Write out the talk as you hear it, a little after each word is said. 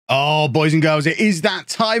Oh, boys and girls, it is that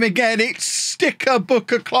time again. It's sticker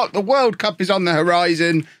book o'clock. The World Cup is on the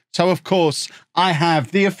horizon. So, of course, I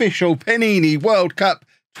have the official Panini World Cup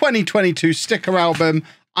 2022 sticker album.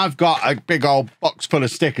 I've got a big old box full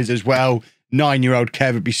of stickers as well. 9-year-old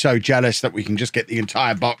Kev would be so jealous that we can just get the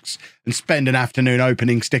entire box and spend an afternoon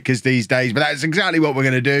opening stickers these days. But that's exactly what we're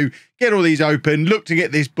going to do. Get all these open. Look to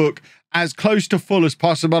get this book as close to full as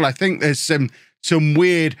possible. I think there's some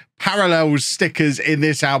weird parallels stickers in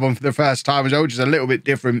this album for the first time as well, which is a little bit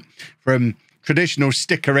different from traditional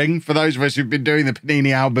stickering. For those of us who've been doing the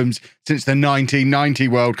Panini albums since the 1990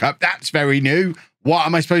 World Cup, that's very new. What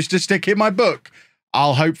am I supposed to stick in my book?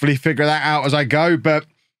 I'll hopefully figure that out as I go, but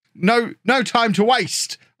no time to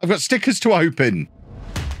waste. I've got stickers to open.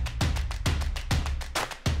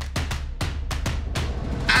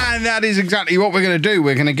 And that is exactly what we're going to do.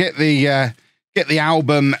 We're going to get the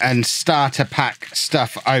album and starter pack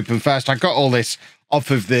stuff open first. I got all this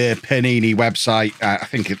off of the Panini website. I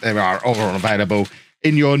think they are all available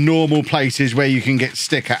in your normal places where you can get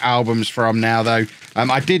sticker albums from now, though.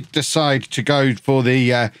 I did decide to go for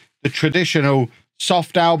the traditional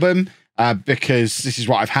soft album because this is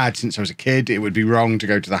what I've had since I was a kid. It would be wrong to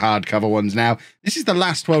go to the hardcover ones now. This is the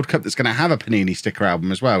last World Cup that's going to have a Panini sticker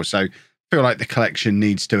album as well, so I feel like the collection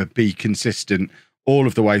needs to be consistent all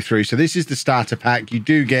of the way through. So this is the starter pack. You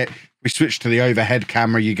do get, we switch to the overhead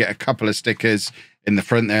camera, you get a couple of stickers in the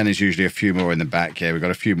front there, and there's usually a few more in the back. Yeah, we've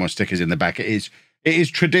got a few more stickers in the back. It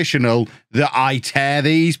is traditional that I tear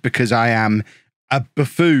these because I am a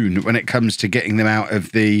buffoon when it comes to getting them out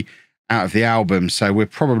of the album. So we're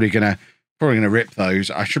probably gonna rip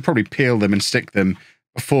those. I should probably peel them and stick them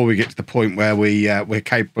before we get to the point where we're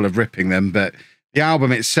capable of ripping them. But the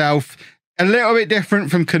album itself, a little bit different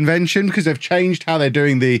from convention because they've changed how they're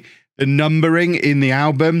doing the numbering in the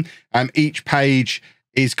album. Each page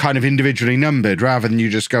is kind of individually numbered rather than you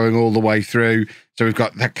just going all the way through. So we've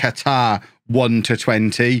got the Qatar 1 to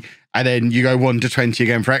 20, and then you go 1 to 20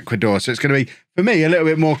 again for Ecuador. So it's going to be, for me, a little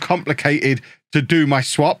bit more complicated to do my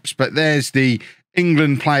swaps. But there's the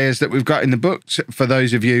England players that we've got in the books for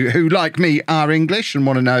those of you who, like me, are English and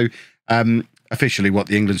want to know officially what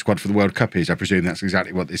the England squad for the World Cup is. I presume that's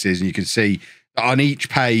exactly what this is. And you can see that on each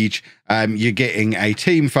page, you're getting a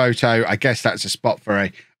team photo. I guess that's a spot for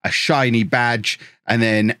a shiny badge, and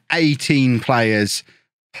then 18 players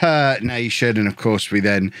per nation. And of course, we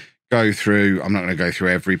then go through, I'm not going to go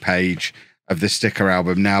through every page of the sticker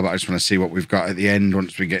album now, but I just want to see what we've got at the end.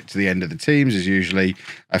 Once we get to the end of the teams, there's usually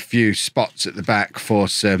a few spots at the back for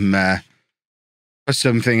some for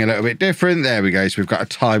something a little bit different. There we go. So we've got a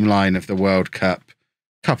timeline of the World Cup,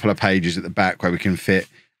 couple of pages at the back where we can fit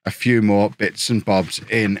a few more bits and bobs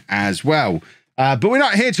in as well. But we're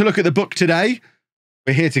not here to look at the book today.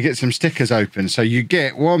 We're here to get some stickers open. So you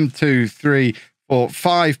get 1, 2, 3, 4,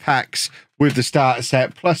 5 packs with the starter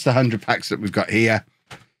set, plus the 100 packs that we've got here.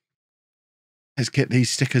 Let's get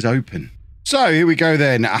these stickers open. So here we go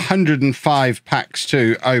then, 105 packs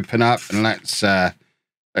to open up, and let's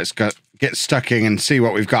get stuck in and see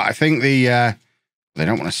what we've got. I think they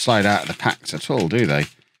don't want to slide out of the packs at all, do they?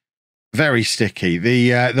 Very sticky.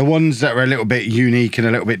 The ones that are a little bit unique and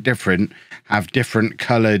a little bit different have different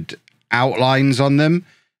coloured outlines on them.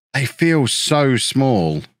 They feel so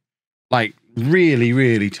small, like really,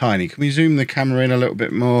 really tiny. Can we zoom the camera in a little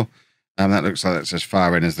bit more? That looks like that's as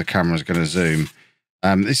far in as the camera's going to zoom.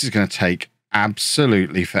 This is going to take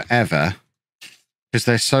absolutely forever because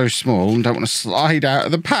they're so small and don't want to slide out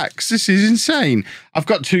of the packs. This is insane. I've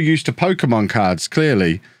got too used to Pokemon cards,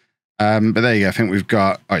 clearly. But there you go. I think we've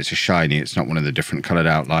got, oh, it's a shiny. It's not one of the different coloured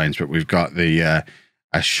outlines, but we've got the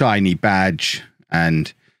a shiny badge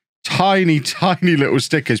and tiny little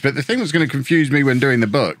stickers. But the thing that's going to confuse me when doing the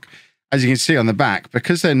book, as you can see on the back,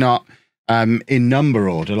 because they're not in number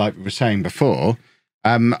order, like we were saying before,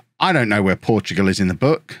 I don't know where Portugal is in the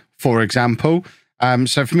book, for example.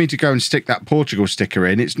 So for me to go and stick that Portugal sticker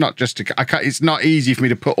in, it's not just it's not easy for me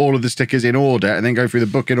to put all of the stickers in order and then go through the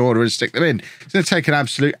book in order and stick them in. It's going to take an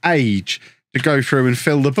absolute age to go through and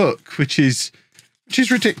fill the book, which is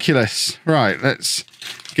ridiculous. Right, let's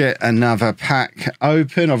get another pack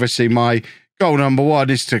open. Obviously, my goal number 1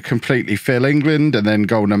 is to completely fill England, and then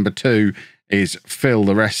goal number 2 is fill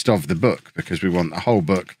the rest of the book because we want the whole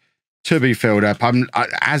book to be filled up.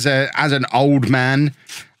 As an old man,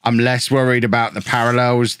 I'm less worried about the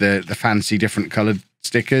parallels, the fancy different coloured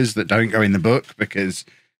stickers that don't go in the book, because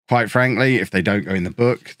quite frankly, if they don't go in the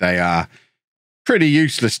book, they are pretty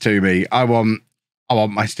useless to me. I want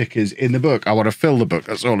my stickers in the book. I want to fill the book.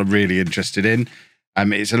 That's all I'm really interested in.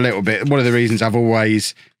 It's a little bit, one of the reasons I've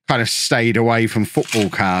always kind of stayed away from football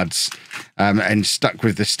cards and stuck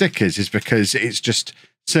with the stickers is because it's just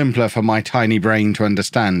simpler for my tiny brain to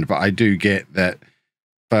understand, but I do get that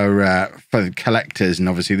for collectors, and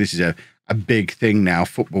obviously this is a big thing now,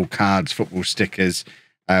 football cards, football stickers,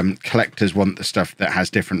 collectors want the stuff that has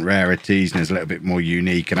different rarities and is a little bit more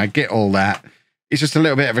unique, and I get all that. It's just a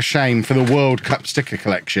little bit of a shame for the World Cup sticker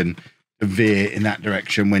collection to veer in that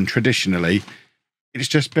direction when traditionally it's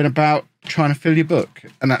just been about trying to fill your book,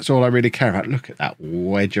 and that's all I really care about. Look at that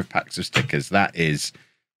wedge of packs of stickers. That is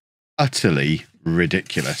utterly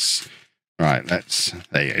ridiculous. Right,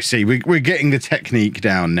 there you go. See, we're getting the technique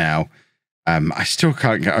down now. I still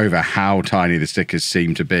can't get over how tiny the stickers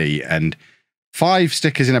seem to be, and 5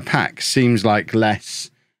 stickers in a pack seems like less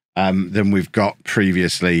than we've got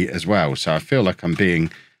previously as well. So I feel like I'm being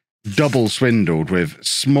double swindled with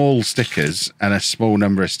small stickers and a small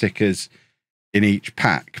number of stickers in each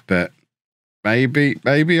pack, but maybe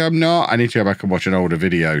I'm not. I need to go back and watch an older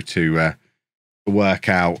video to work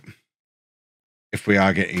out if we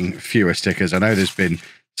are getting fewer stickers. I know there's been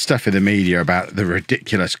stuff in the media about the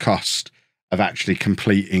ridiculous cost of actually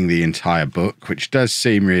completing the entire book, which does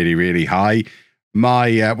seem really, really high.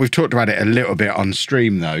 We've talked about it a little bit on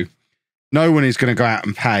stream though. No one is going to go out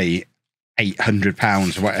and pay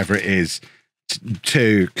 £800 or whatever it is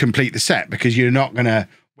to complete the set, because you're not going to,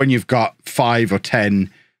 when you've got 5 or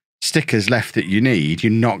 10 stickers left that you need,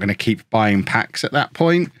 you're not going to keep buying packs at that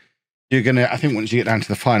point. You're going to, I think once you get down to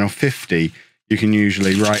the final 50, you can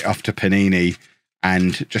usually write off to Panini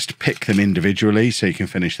and just pick them individually so you can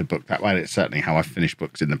finish the book that way. It's certainly how I've finished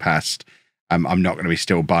books in the past. I'm not going to be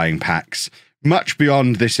still buying packs much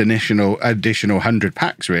beyond this additional 100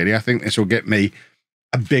 packs, really. I think this will get me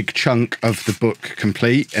a big chunk of the book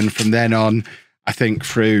complete. And from then on, I think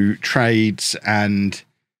through trades and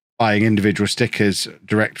buying individual stickers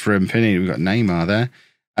direct from Panini, we've got Neymar there.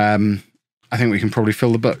 I think we can probably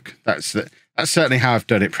fill the book. That's certainly how I've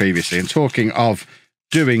done it previously. And talking of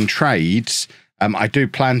doing trades, I do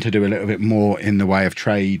plan to do a little bit more in the way of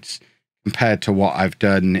trades compared to what I've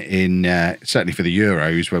done in certainly for the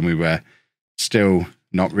Euros, when we were still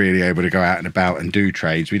not really able to go out and about and do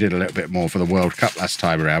trades. We did a little bit more for the World Cup last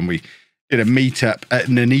time around. We did a meetup at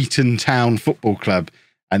Nuneaton Town Football Club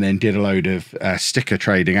and then did a load of sticker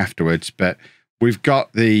trading afterwards. But we've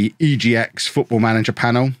got the EGX Football Manager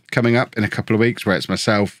panel coming up in a couple of weeks, where it's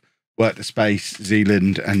myself, Work the Space,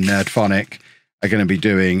 Zealand, and Nerdphonic are going to be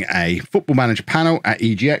doing a Football Manager panel at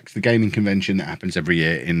EGX, the gaming convention that happens every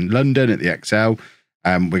year in London at the XL.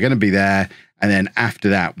 We're going to be there. And then after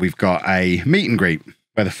that, we've got a meet and greet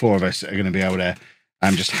where the 4 of us are going to be able to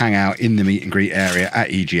just hang out in the meet and greet area at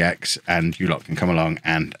EGX, and you lot can come along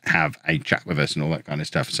and have a chat with us and all that kind of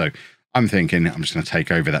stuff. So I'm thinking I'm just going to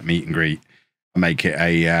take over that meet and greet and make it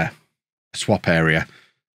a swap area.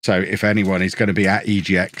 So if anyone is going to be at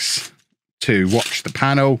EGX to watch the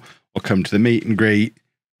panel or come to the meet and greet,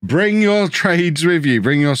 bring your trades with you,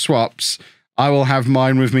 bring your swaps. I will have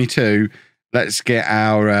mine with me too. Let's get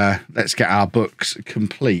our books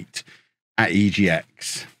complete at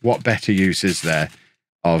EGX. What better use is there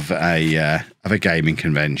of a gaming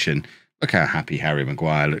convention? Look how happy Harry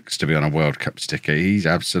Maguire looks to be on a World Cup sticker. He's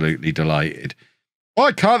absolutely delighted.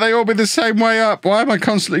 Why can't they all be the same way up? Why am I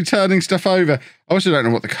constantly turning stuff over? I also don't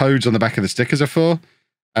know what the codes on the back of the stickers are for.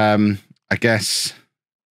 I guess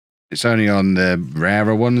it's only on the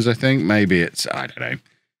rarer ones, I think. Maybe it's, I don't know.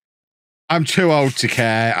 I'm too old to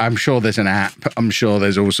care. I'm sure there's an app. I'm sure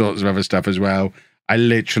there's all sorts of other stuff as well. I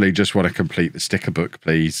literally just want to complete the sticker book,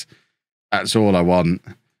 please. That's all I want.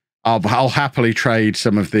 I'll happily trade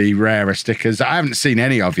some of the rarer stickers that I haven't seen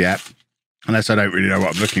any of yet, unless I don't really know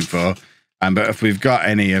what I'm looking for. But if we've got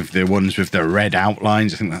any of the ones with the red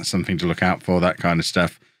outlines, I think that's something to look out for, that kind of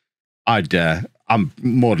stuff. I'm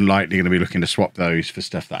more than likely going to be looking to swap those for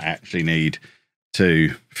stuff that I actually need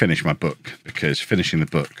to finish my book, because finishing the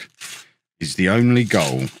book is the only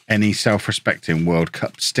goal any self-respecting World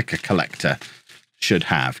Cup sticker collector should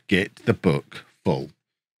have. Get the book full.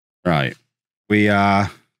 Right. We are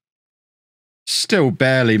still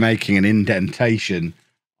barely making an indentation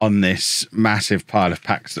on this massive pile of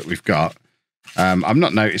packs that we've got. I'm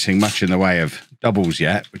not noticing much in the way of doubles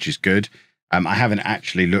yet, which is good. I haven't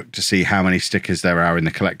actually looked to see how many stickers there are in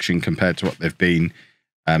the collection compared to what they've been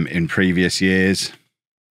in previous years.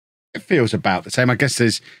 It feels about the same. I guess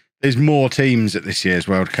there's more teams at this year's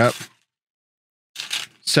World Cup,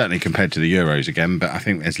 certainly compared to the Euros again, but I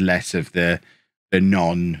think there's less of the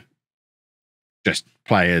non just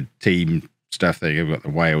player team stuff. There you've got the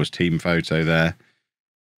Wales team photo there.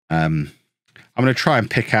 I'm going to try and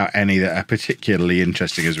pick out any that are particularly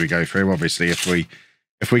interesting as we go through. Obviously, if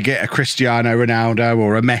we get a Cristiano Ronaldo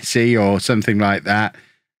or a Messi or something like that,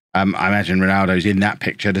 I imagine Ronaldo's in that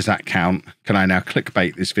picture. Does that count? Can I now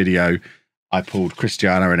clickbait this video? I pulled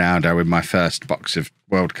Cristiano Ronaldo in my first box of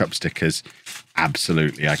World Cup stickers.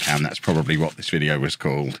 Absolutely, I can. That's probably what this video was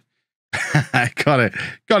called. gotta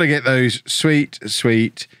get those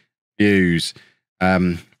sweet views.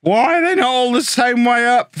 Why are they not all the same way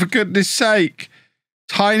up, for goodness sake?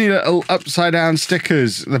 Tiny little upside down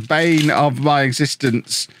stickers, the bane of my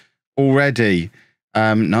existence already.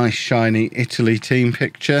 Nice shiny Italy team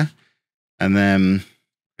picture. And then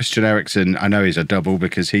Christian Eriksen, I know he's a double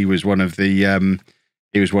because he was one of the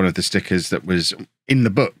stickers that was in the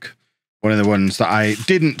book. One of the ones that I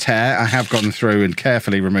didn't tear. I have gone through and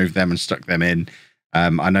carefully removed them and stuck them in.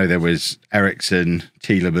 I know there was Eriksen,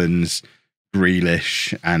 Tielemans,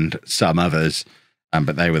 Grealish, and some others.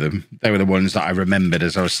 But they were the ones that I remembered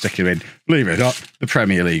as I was sticking in. Believe it or not, the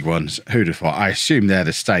Premier League ones. Who'd have thought? I assume they're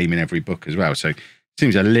the same in every book as well. So it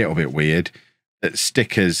seems a little bit weird that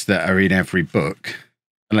stickers that are in every book,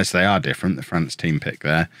 unless they are different, the France team pick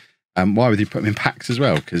there, why would you put them in packs as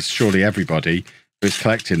well? Because surely everybody who is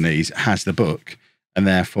collecting these has the book and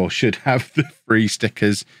therefore should have the free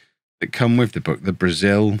stickers that come with the book. The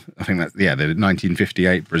Brazil, I think that's, yeah, the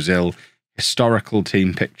 1958 Brazil historical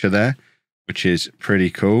team picture there, which is pretty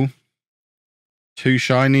cool. 2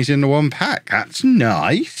 shinies in the one pack. That's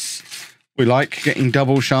nice. We like getting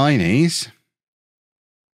double shinies.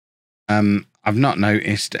 I've not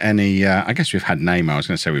noticed any, I guess we've had Neymar. I was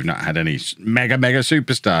going to say we've not had any mega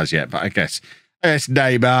superstars yet, but I guess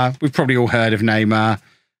Neymar. We've probably all heard of Neymar.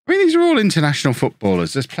 I mean, these are all international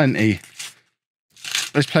footballers. There's plenty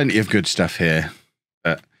of good stuff here.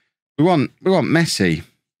 But we want Messi.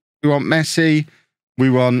 We want Messi. We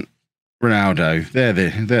want Ronaldo. They're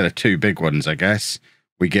the 2 big ones, I guess.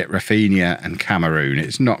 We get Rafinha and Cameroon.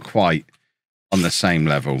 It's not quite on the same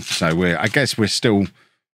level. So I guess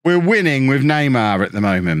we're winning with Neymar at the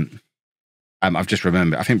moment. I've just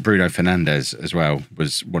remembered, I think Bruno Fernandes as well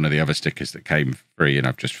was one of the other stickers that came free, and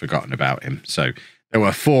I've just forgotten about him. So there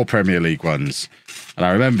were 4 Premier League ones, and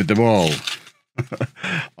I remembered them all.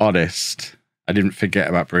 Honest. I didn't forget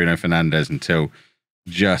about Bruno Fernandes until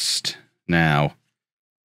just now.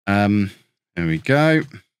 There we go.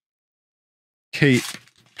 Keep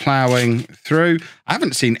ploughing through. I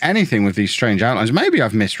haven't seen anything with these strange outlines. Maybe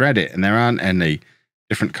I've misread it and there aren't any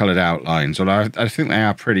different coloured outlines, although I think they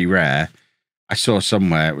are pretty rare. I saw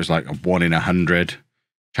somewhere it was like a 1 in 100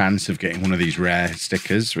 chance of getting one of these rare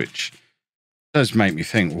stickers, which does make me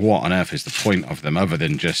think, what on earth is the point of them other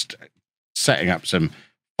than just setting up some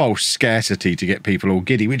false scarcity to get people all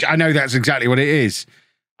giddy, which I know that's exactly what it is.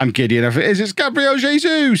 I'm giddy enough. It's Gabriel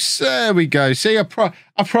Jesus. There we go. See, a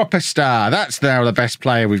proper star. That's now the best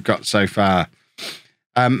player we've got so far.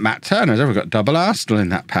 Matt Turner. We've got double Arsenal in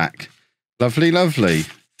that pack. Lovely.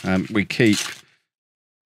 We keep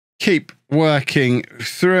working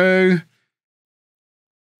through.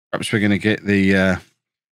 Perhaps we're going to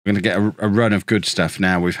get a run of good stuff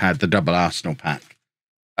now. We've had the double Arsenal pack.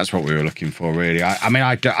 That's what we were looking for, really. I mean,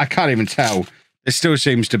 I can't even tell. There still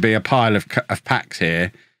seems to be a pile of packs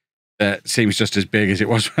here that seems just as big as it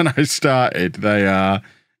was when I started. It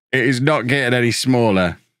is not getting any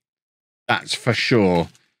smaller. That's for sure.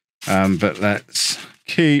 But let's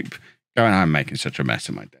keep going. I'm making such a mess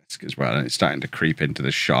of my desk as well, and it's starting to creep into the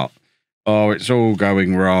shot. Oh, it's all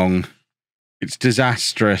going wrong. It's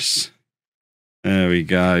disastrous. There we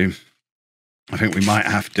go. I think we might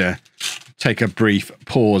have to take a brief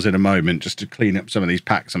pause in a moment just to clean up some of these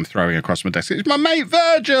packs I'm throwing across my desk. It's my mate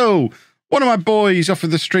Virgil, one of my boys off of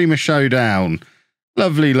the Streamer Showdown.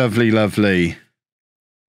 Lovely.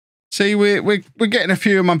 See, we're getting a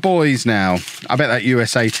few of my boys now. I bet that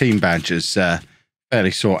USA team badge is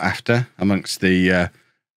fairly sought after amongst the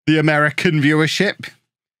American viewership.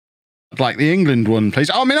 I'd like the England one, please.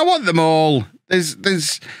 Oh, I mean, I want them all. That's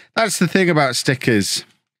the thing about stickers.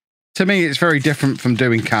 To me, it's very different from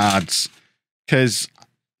doing cards because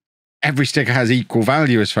every sticker has equal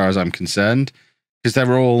value as far as I'm concerned, because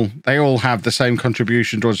they all have the same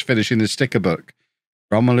contribution towards finishing the sticker book.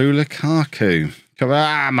 Romelu Lukaku.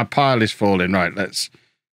 My pile is falling. Right, let's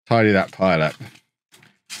tidy that pile up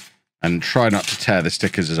and try not to tear the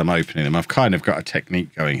stickers as I'm opening them. I've kind of got a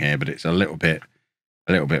technique going here, but it's a little bit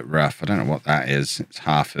rough. I don't know what that is. It's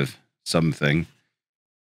half of something.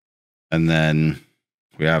 And then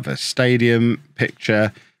we have a stadium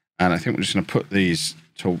picture, and I think we're just going to put these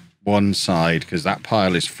to one side because that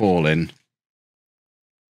pile is falling.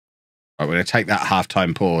 Right, we're going to take that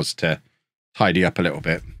halftime pause to tidy up a little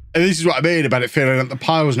bit. And this is what I mean about it feeling like the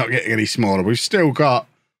pile's not getting any smaller. We've still got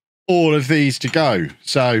all of these to go.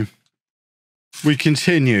 So we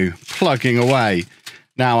continue plugging away.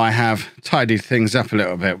 now I have tidied things up a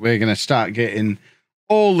little bit, we're going to start getting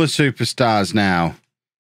all the superstars now.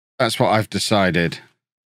 That's what I've decided.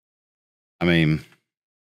 I mean,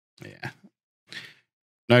 yeah.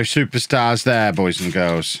 No superstars there, boys and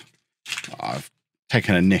girls. I've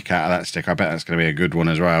taken a nick out of that stick. I bet that's going to be a good one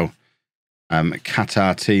as well.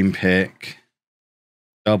 Qatar team pick.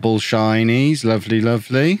 Double shinies. Lovely,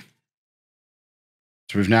 lovely.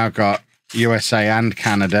 So we've now got USA and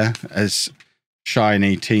Canada as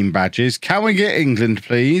shiny team badges. Can we get England,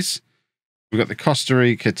 please? We've got the Costa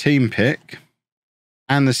Rica team pick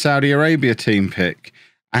and the Saudi Arabia team pick,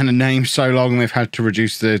 and a name so long they've had to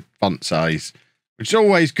reduce the font size, which is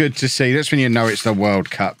always good to see. That's when you know it's the World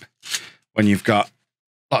Cup, when you've got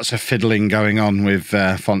lots of fiddling going on with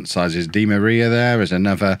font sizes. Di Maria there is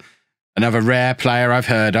another rare player I've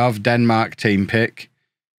heard of. Denmark team pick.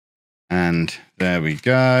 And there we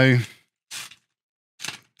go.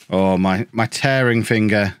 Oh, my tearing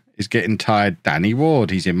finger is getting tired. Danny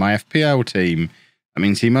Ward, he's in my FPL team. That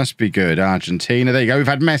means he must be good. Argentina, there you go. We've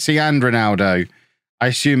had Messi and Ronaldo. I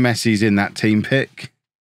assume Messi's in that team pick.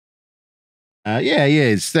 Yeah, he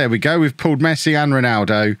is. There we go. We've pulled Messi and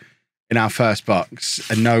Ronaldo in our first box,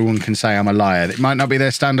 and no one can say I'm a liar. It might not be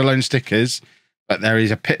their standalone stickers, but there is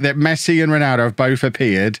that Messi and Ronaldo have both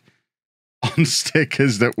appeared on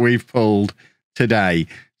stickers that we've pulled today.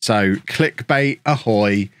 So clickbait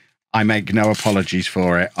ahoy. I make no apologies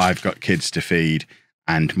for it. I've got kids to feed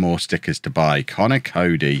and more stickers to buy. Connor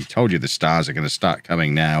Cody. Told you the stars are going to start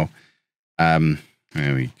coming now.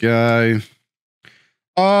 There we go.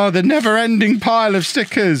 Oh, the never-ending pile of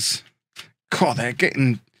stickers. God, they're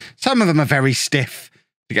getting... Some of them are very stiff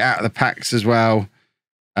to get out of the packs as well.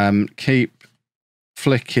 Keep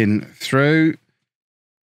flicking through.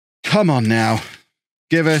 Come on now.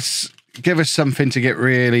 Give us something to get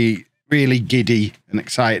really, really giddy and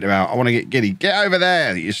excited about. I want to get giddy. Get over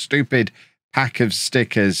there, you stupid pack of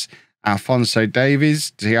stickers. Alphonso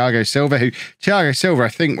Davies, Thiago Silva, Thiago Silva, I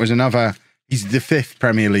think, was another... He's the 5th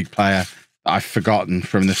Premier League player that I've forgotten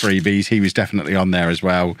from the freebies. He was definitely on there as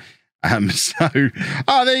well. Oh,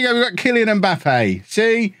 there you go. We've got Kylian Mbappe.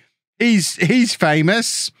 See, he's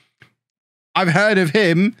famous. I've heard of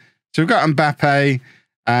him. So we've got Mbappe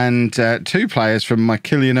and 2 players from my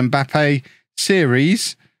Kylian Mbappe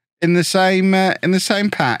series in the same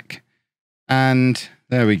pack. And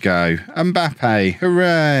there we go. Mbappe,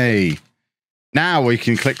 hooray! Now we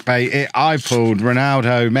can clickbait it. I pulled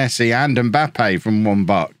Ronaldo, Messi, and Mbappe from one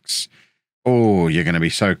box. Oh, you're going to be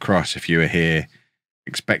so cross if you were here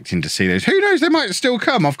expecting to see those. Who knows? They might still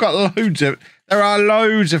come. I've got there are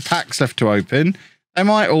loads of packs left to open. They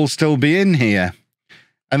might all still be in here.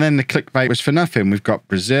 And then the clickbait was for nothing. We've got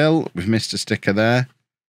Brazil. We've missed a sticker there.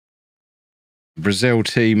 Brazil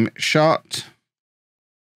team shot.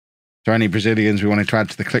 So any Brazilians we wanted to add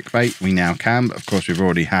to the clickbait, we now can. But of course, we've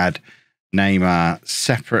already had Neymar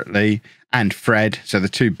separately and Fred. So the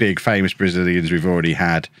 2 big famous Brazilians we've already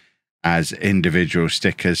had as individual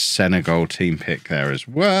stickers. Senegal team pick there as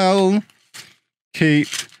well. Keep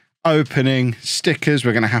opening stickers.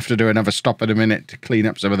 We're going to have to do another stop in a minute to clean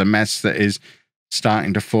up some of the mess that is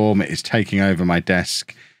starting to form. It is taking over my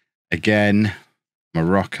desk again.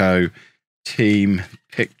 Morocco team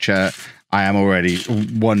picture. I am already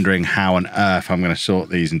wondering how on earth I'm going to sort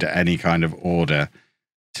these into any kind of order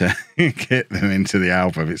to get them into the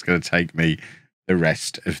album. It's going to take me the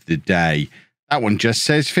rest of the day. That one just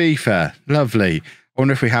says FIFA. Lovely. I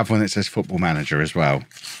wonder if we have one that says Football Manager as well,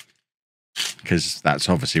 because that's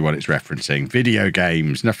obviously what it's referencing. Video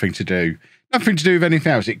games, nothing to do with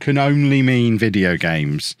anything else. It can only mean video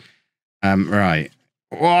games. Right.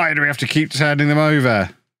 Why do we have to keep turning them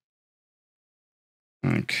over?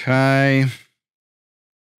 Okay.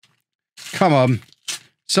 Come on.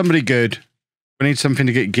 Somebody good. We need something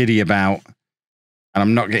to get giddy about. And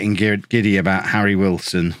I'm not getting giddy about Harry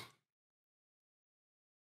Wilson.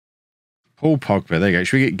 Paul Pogba. There you go.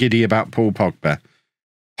 Should we get giddy about Paul Pogba?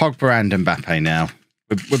 Pogba and Mbappe now.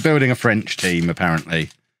 We're building a French team, apparently.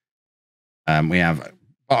 We have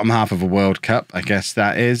bottom half of a World Cup, I guess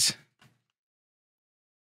that is.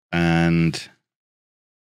 And...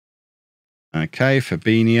 okay,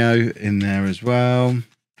 Fabinho in there as well.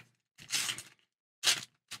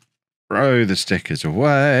 Throw the stickers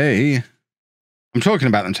away. I'm talking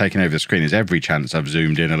about them taking over the screen. There's every chance I've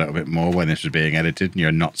zoomed in a little bit more when this was being edited and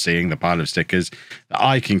you're not seeing the pile of stickers that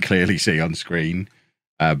I can clearly see on screen.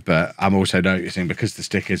 But I'm also noticing, because the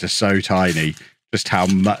stickers are so tiny, just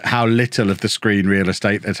how little of the screen real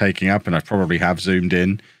estate they're taking up. And I probably have zoomed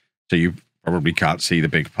in, so you probably can't see the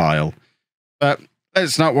big pile. But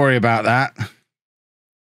let's not worry about that.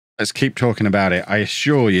 Let's keep talking about it. I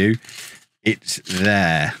assure you, it's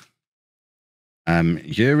there.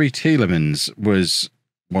 Yuri Tielemans was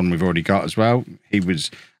one we've already got as well.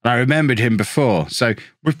 I remembered him before. So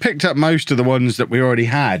we've picked up most of the ones that we already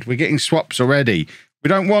had. We're getting swaps already. We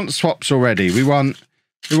don't want swaps already. We want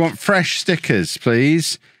fresh stickers,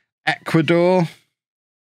 please. Ecuador.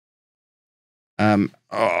 Oh,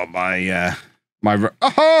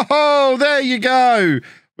 there you go.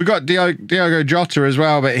 We got Diogo Jota as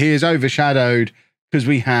well, but he is overshadowed because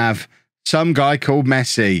we have some guy called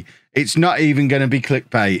Messi. It's not even going to be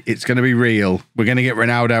clickbait. It's going to be real. We're going to get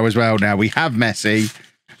Ronaldo as well now. We have Messi.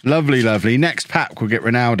 Lovely, lovely. Next pack, we'll get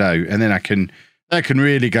Ronaldo, and then I can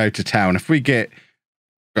really go to town. If we got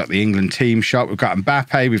the England team shot, we've got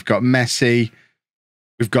Mbappe, we've got Messi,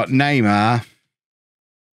 we've got Neymar,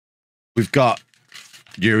 we've got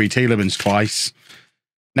Yuri Tielemans twice.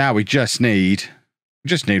 Now we just need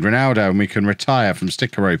Ronaldo, and we can retire from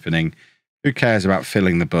sticker opening. Who cares about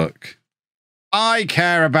filling the book? I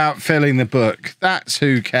care about filling the book. That's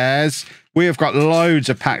who cares. We have got loads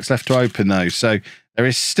of packs left to open, though, so there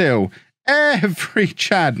is still every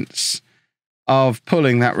chance of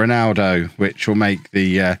pulling that Ronaldo, which will make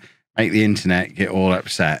the internet get all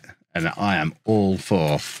upset. And I am all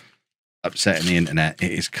for upsetting the internet.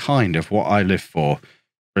 It is kind of what I live for.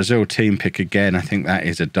 Brazil team pick again. I think that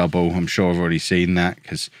is a double. I'm sure I've already seen that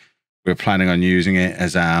because we're planning on using it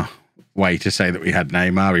as our way to say that we had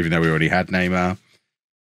Neymar, even though we already had Neymar.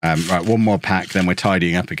 Right, one more pack, then we're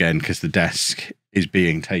tidying up again because the desk is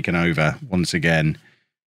being taken over once again.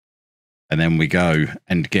 And then we go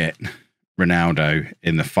and get Ronaldo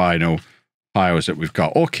in the final piles that we've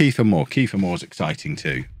got. Or Kiefer Moore. Kiefer Moore's exciting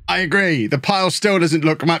too. I agree. The pile still doesn't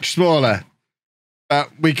look much smaller. But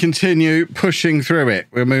we continue pushing through it.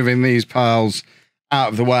 We're moving these piles out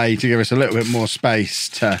of the way to give us a little bit more space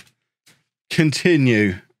to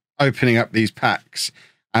continue opening up these packs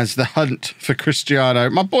as the hunt for Cristiano,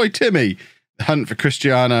 my boy Timmy, the hunt for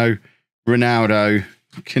Cristiano Ronaldo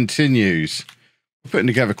continues. We're putting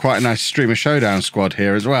together quite a nice Streamer Showdown squad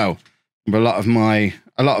here as well. But a lot of my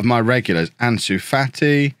regulars. Ansu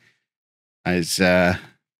Fati, I've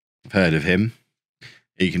heard of him.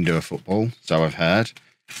 He can do a football, so I've heard.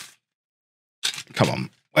 Come on,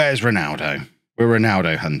 where's Ronaldo? We're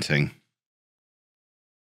Ronaldo hunting.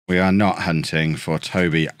 We are not hunting for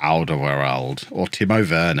Toby Alderweireld or Timo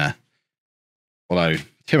Werner. Although,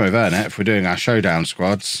 Timo Werner, if we're doing our showdown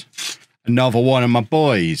squads, another one of my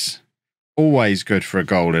boys. Always good for a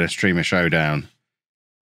goal in a Streamer Showdown.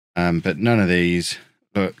 But none of these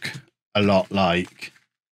look a lot like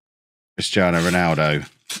Cristiano Ronaldo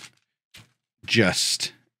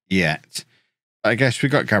just yet. I guess we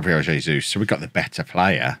got Gabriel Jesus, so we got the better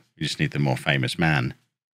player. We just need the more famous man.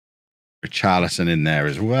 Richarlison in there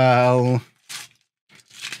as well.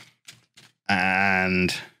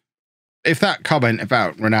 And if that comment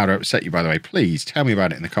about Ronaldo upset you, by the way, please tell me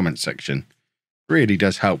about it in the comments section. It really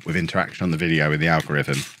does help with interaction on the video in the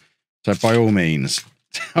algorithm. So by all means,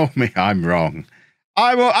 tell me I'm wrong.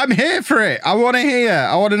 I'm here for it. I want to hear.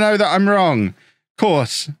 I want to know that I'm wrong. Of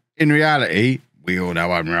course, in reality, we all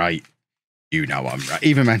know I'm right. You know I'm right.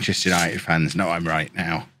 Even Manchester United fans know I'm right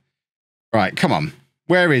now. Right, come on.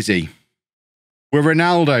 Where is he? We're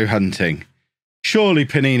Ronaldo hunting. Surely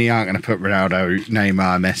Panini aren't going to put Ronaldo,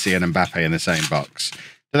 Neymar, Messi and Mbappe in the same box.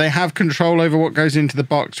 Do they have control over what goes into the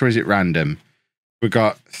box, or is it random? We've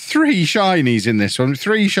got 3 shinies in this one.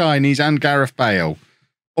 3 shinies and Gareth Bale.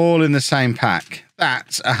 All in the same pack.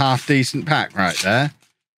 That's a half-decent pack right there.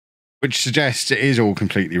 Which suggests it is all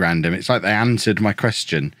completely random. It's like they answered my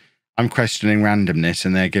question. I'm questioning randomness,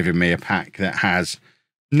 and they're giving me a pack that has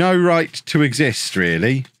no right to exist,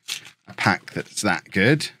 really. A pack that's that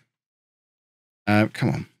good. Come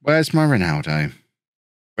on. Where's my Ronaldo?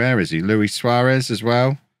 Where is he? Luis Suarez as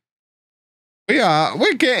well.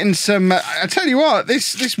 We're getting some... I tell you what,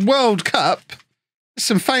 this World Cup, there's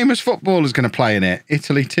some famous footballers going to play in it.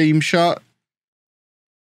 Italy team shot.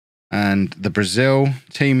 And the Brazil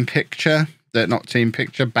team picture. Not team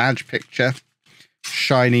picture, badge picture.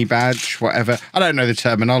 Shiny badge, whatever. I don't know the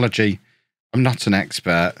terminology. I'm not an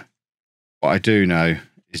expert. What I do know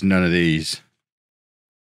is none of these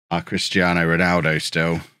are Cristiano Ronaldo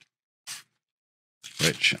still.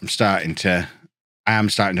 Which I am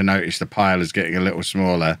starting to notice the pile is getting a little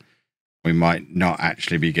smaller. We might not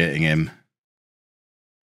actually be getting him.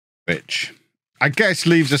 Which I guess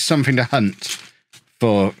leaves us something to hunt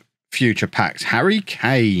for future packs. Harry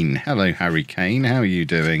Kane. Hello, Harry Kane. How are you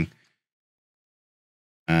doing?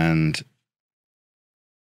 And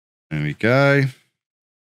there we go.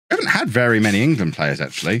 We haven't had very many England players,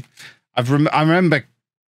 actually. I remember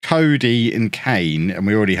Cody and Kane, and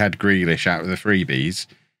we already had Grealish out of the freebies.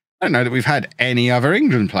 I don't know that we've had any other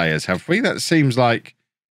England players, have we? That seems like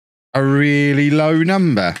a really low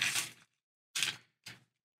number.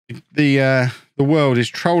 The world is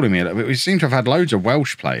trolling me a little bit. We seem to have had loads of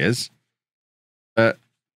Welsh players, but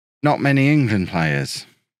not many England players.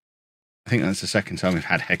 I think that's the second time we've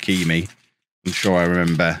had Hakimi. I'm sure I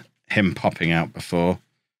remember him popping out before.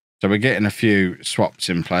 So we're getting a few swaps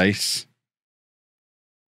in place.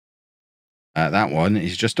 That one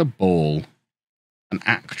is just a ball. An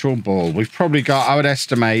actual ball. We've probably got, I would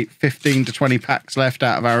estimate, 15 to 20 packs left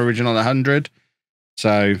out of our original 100.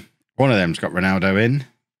 So one of them's got Ronaldo in.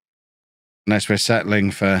 Unless we're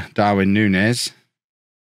settling for Darwin Núñez,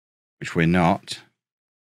 which we're not.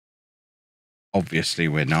 Obviously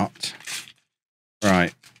we're not.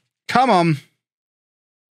 Right. Come on.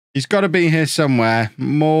 He's got to be here somewhere.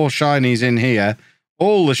 More shinies in here.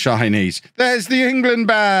 All the shinies. There's the England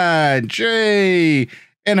badge. Gee.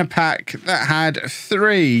 In a pack that had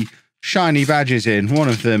 3 shiny badges in. One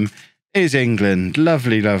of them is England.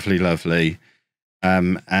 Lovely, lovely, lovely.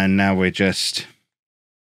 And now we're just...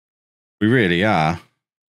 We really are.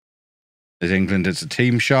 There's England as a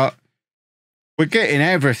team shot. We're getting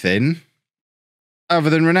everything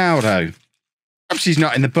other than Ronaldo. Perhaps he's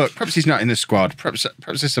not in the book. Perhaps he's not in the squad. Perhaps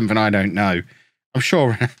there's something I don't know. I'm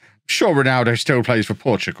sure Ronaldo still plays for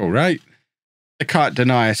Portugal, right? They can't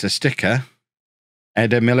deny us a sticker.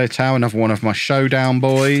 Eder Militao, another one of my showdown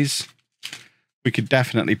boys. We could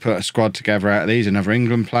definitely put a squad together out of these. Another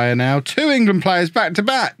England player now. 2 England players back to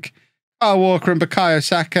back. Kyle Walker and Bukayo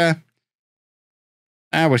Saka.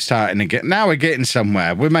 Now we're starting to get. Now we're getting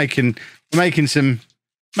somewhere. We're making some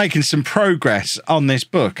progress on this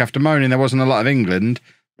book. After moaning there wasn't a lot of England,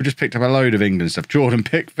 we just picked up a load of England stuff. Jordan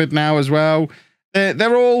Pickford now as well.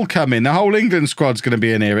 They're all coming. The whole England squad's going to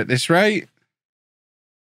be in here at this rate.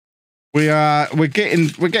 We're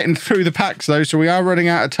getting through the packs though, so we are running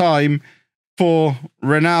out of time for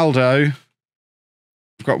Ronaldo.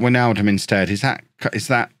 We've got Wijnaldum instead. Is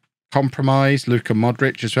that compromised? Luka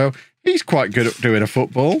Modric as well. He's quite good at doing a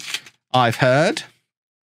football, I've heard.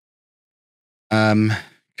 Come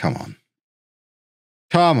on.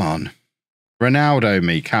 Ronaldo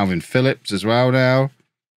me. Calvin Phillips as well now.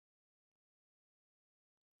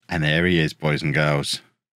 And there he is, boys and girls.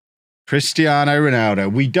 Cristiano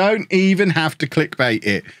Ronaldo. We don't even have to clickbait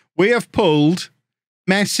it. We have pulled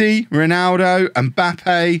Messi, Ronaldo,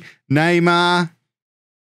 Mbappe, Neymar,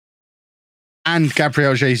 and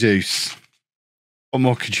Gabriel Jesus. What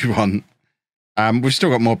more could you want? We've still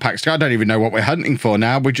got more packs. I don't even know what we're hunting for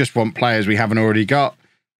now. We just want players we haven't already got.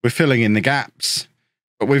 We're filling in the gaps.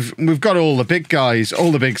 But we've got all the big guys,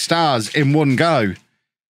 all the big stars in one go.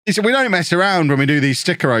 We don't mess around when we do these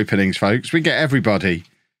sticker openings, folks. We get everybody.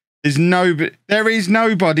 There is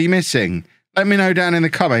nobody missing. Let me know down in the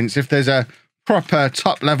comments if there's a proper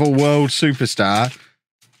top-level world superstar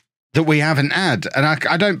that we haven't had. And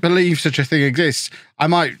I don't believe such a thing exists. I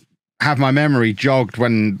might have my memory jogged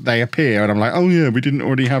when they appear, and I'm like, oh yeah, we didn't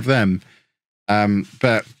already have them.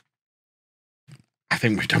 But I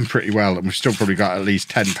think we've done pretty well, and we've still probably got at least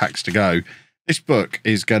 10 packs to go. This book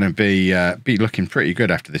is going to be looking pretty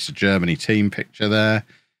good after this Germany team picture there.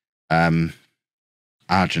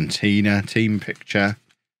 Argentina team picture.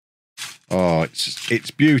 Oh,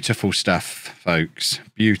 it's beautiful stuff, folks.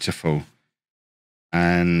 Beautiful.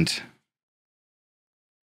 And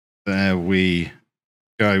there we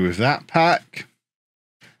go with that pack.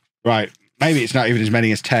 Right. Maybe it's not even as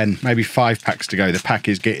many as 10. Maybe 5 packs to go.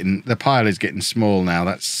 The pile is getting small now.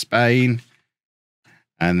 That's Spain.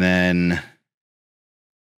 And then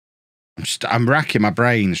I'm racking my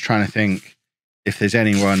brains trying to think if there's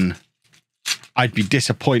anyone I'd be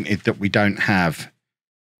disappointed that we don't have.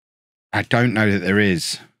 I don't know that there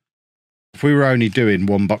is. If we were only doing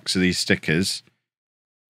 1 box of these stickers,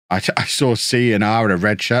 I saw C and R in a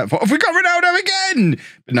red shirt. Have we got Ronaldo again?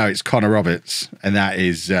 But no, it's Connor Roberts. And that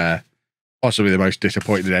is possibly the most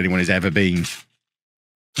disappointed anyone has ever been.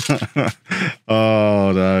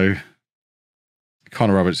 Oh, no.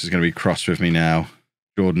 Connor Roberts is going to be cross with me now.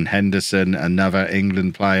 Jordan Henderson, another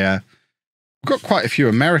England player. We've got quite a few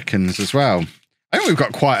Americans as well. I think we've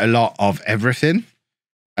got quite a lot of everything.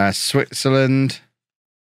 Switzerland.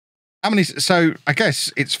 How many? So I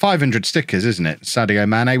guess it's 500 stickers, isn't it? Sadio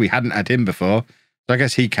Mane. We hadn't had him before, so I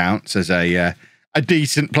guess he counts as a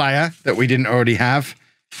decent player that we didn't already have.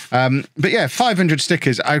 But yeah, 500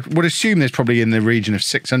 stickers. I would assume there's probably in the region of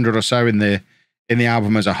 600 or so in the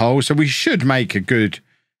album as a whole. So we should make a good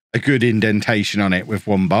indentation on it with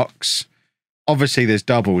 1 box. Obviously, there's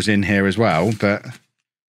doubles in here as well, but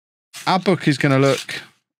our book is going to look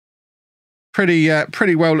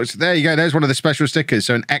pretty well looked. There you go. There's one of the special stickers.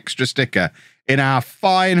 So an extra sticker in our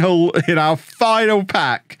final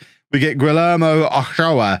pack. We get Guillermo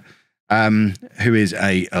Ochoa, who is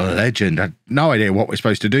a legend. I have no idea what we're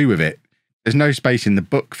supposed to do with it. There's no space in the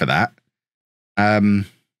book for that. I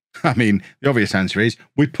mean, the obvious answer is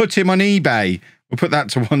we put him on eBay. We'll put that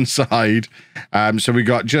to one side. So we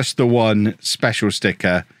got just the one special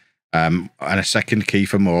sticker and a second key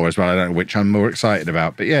for more as well. I don't know which I'm more excited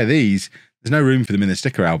about. But yeah, there's no room for them in the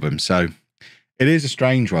sticker album. So it is a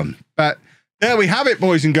strange one. But there we have it,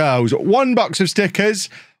 boys and girls. One box of stickers.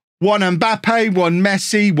 One Mbappe, one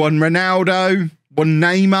Messi, one Ronaldo, one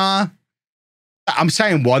Neymar. I'm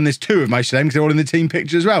saying one. There's two of most of them because they're all in the team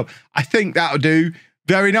picture as well. I think that'll do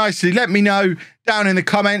very nicely. Let me know down in the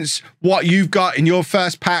comments what you've got in your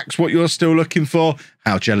first packs, what you're still looking for,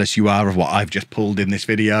 how jealous you are of what I've just pulled in this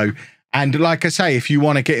video. And like I say, if you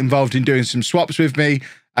want to get involved in doing some swaps with me,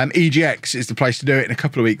 EGX is the place to do it in a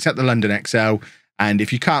couple of weeks at the London XL. And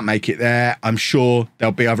if you can't make it there, I'm sure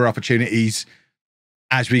there'll be other opportunities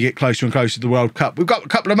as we get closer and closer to the World Cup. We've got a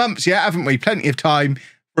couple of months yet, haven't we? Plenty of time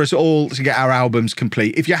for us all to get our albums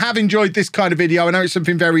complete. If you have enjoyed this kind of video, I know it's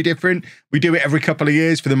something very different. We do it every couple of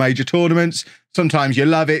years for the major tournaments. Sometimes you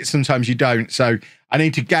love it, sometimes you don't. So I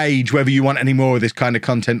need to gauge whether you want any more of this kind of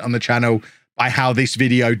content on the channel by how this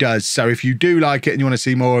video does. So if you do like it and you want to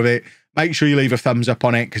see more of it, make sure you leave a thumbs up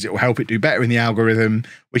on it because it will help it do better in the algorithm,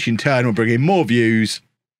 which in turn will bring in more views.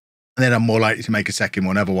 And then I'm more likely to make a second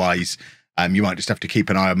one. Otherwise, you might just have to keep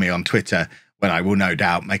an eye on me on Twitter when I will no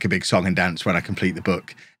doubt make a big song and dance when I complete the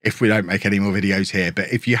book if we don't make any more videos here.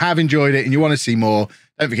 But if you have enjoyed it and you want to see more,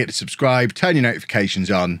 don't forget to subscribe, turn your notifications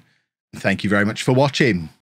on. And thank you very much for watching.